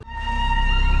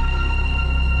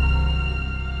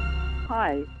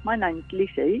Hi, my name's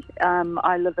Letty.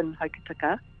 I live in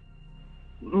Hokitika.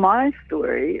 My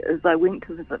story is I went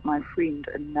to visit my friend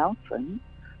in Nelson,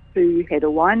 who had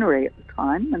a winery at the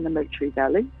time in the Military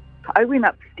Valley. I went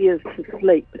upstairs to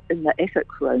sleep in the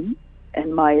attic room,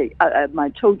 and my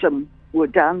children were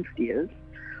downstairs.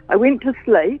 I went to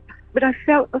sleep, but I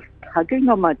felt this tugging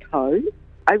on my toe.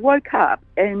 I woke up,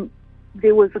 and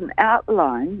there was an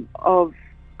outline of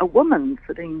a woman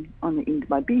sitting on the end of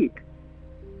my bed.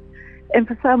 And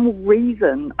for some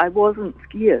reason, I wasn't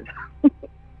scared.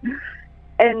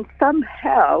 And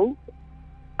somehow,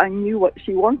 I knew what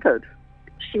she wanted.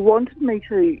 She wanted me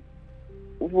to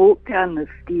walk down the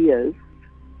stairs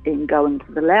and go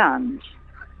into the lounge.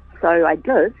 So I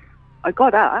did. I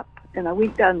got up and I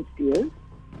went downstairs.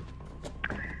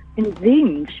 And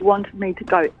then she wanted me to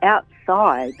go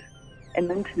outside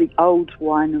and into the old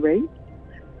winery.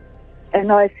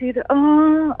 And I said,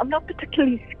 I'm not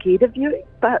particularly scared of you,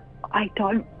 but I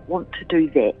don't want to do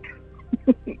that.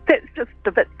 That's just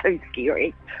a bit too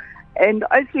scary. And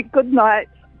I said, good night,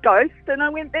 ghost, and I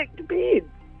went back to bed.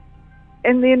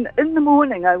 And then in the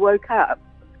morning I woke up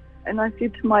and I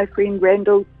said to my friend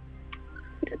Randall,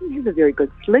 I didn't have a very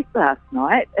good sleep last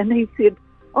night. And he said,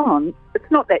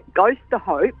 it's not that ghost, I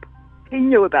hope. He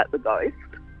knew about the ghost.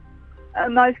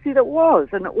 And I said it was,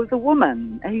 and it was a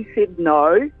woman. And he said,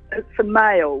 no, it's a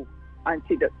male. I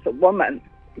said, it's a woman.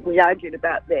 We argued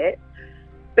about that.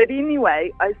 But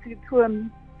anyway, I said to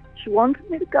him, she wanted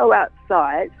me to go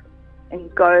outside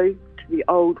and go to the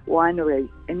old winery.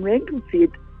 And Randall said,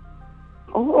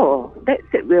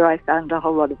 that's it where I found a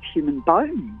whole lot of human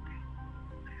bones.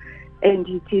 And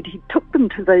he said he'd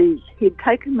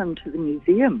taken them to the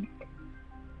museum.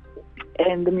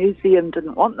 And the museum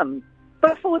didn't want them.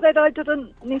 Before that, I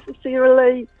didn't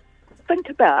necessarily think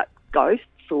about ghosts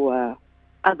or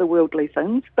otherworldly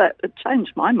things, but it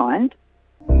changed my mind.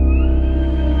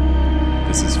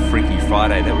 This is Freaky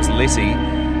Friday. That was Letty.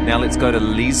 Now let's go to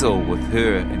Liesl with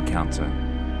her encounter.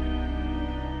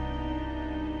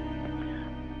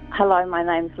 Hello, my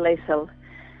name's Liesl.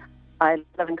 I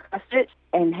live in Christchurch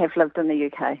and have lived in the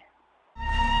UK.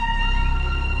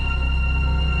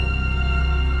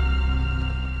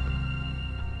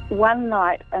 One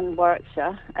night in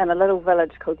Warwickshire, in a little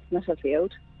village called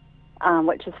Snitterfield,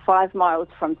 which is 5 miles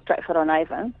from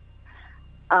Stratford-on-Avon,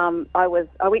 I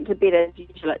went to bed as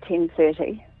usual at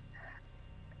 10:30.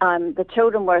 The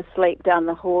children were asleep down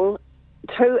the hall.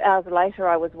 2 hours later,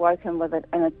 I was woken with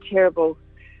in a terrible,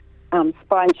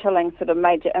 spine-chilling sort of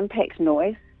major impact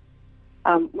noise.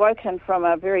 Woken from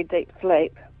a very deep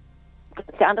sleep.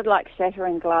 It sounded like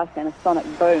shattering glass and a sonic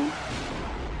boom.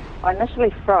 I initially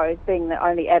froze, being the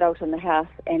only adult in the house,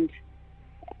 and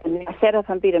I sat up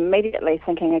in bed immediately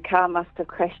thinking a car must have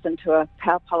crashed into a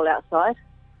power pole outside.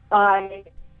 I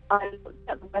looked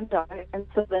out the window and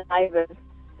saw the neighbours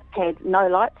had no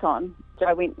lights on. So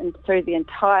I went through the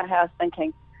entire house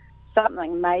thinking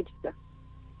something major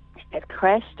had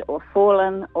crashed or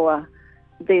fallen, or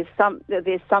there's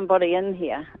somebody in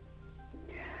here.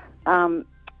 The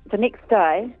next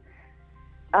day,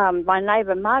 my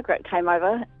neighbour Margaret came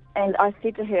over. And I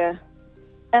said to her,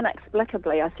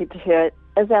 inexplicably,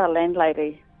 is our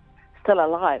landlady still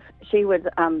alive? She was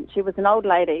an old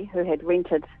lady who had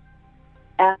rented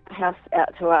our house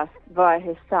out to us via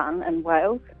her son in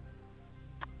Wales.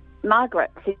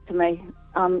 Margaret said to me,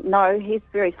 no, he's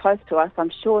very close to us.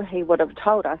 I'm sure he would have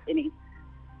told us any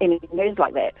news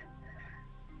like that.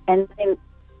 And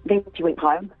then she went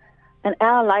home. An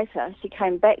hour later, she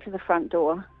came back to the front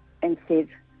door and said,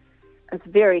 it's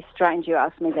very strange you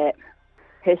asked me that.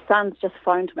 Her son's just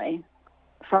phoned me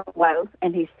from Wales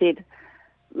and he said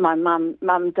my mum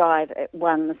died at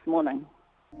 1 this morning.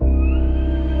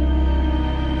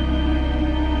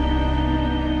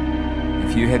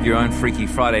 If you have your own Freaky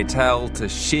Friday tale to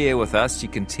share with us, you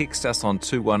can text us on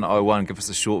 2101, give us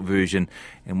a short version,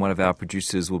 and one of our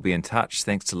producers will be in touch.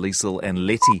 Thanks to Liesl and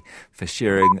Letty for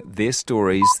sharing their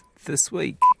stories this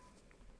week.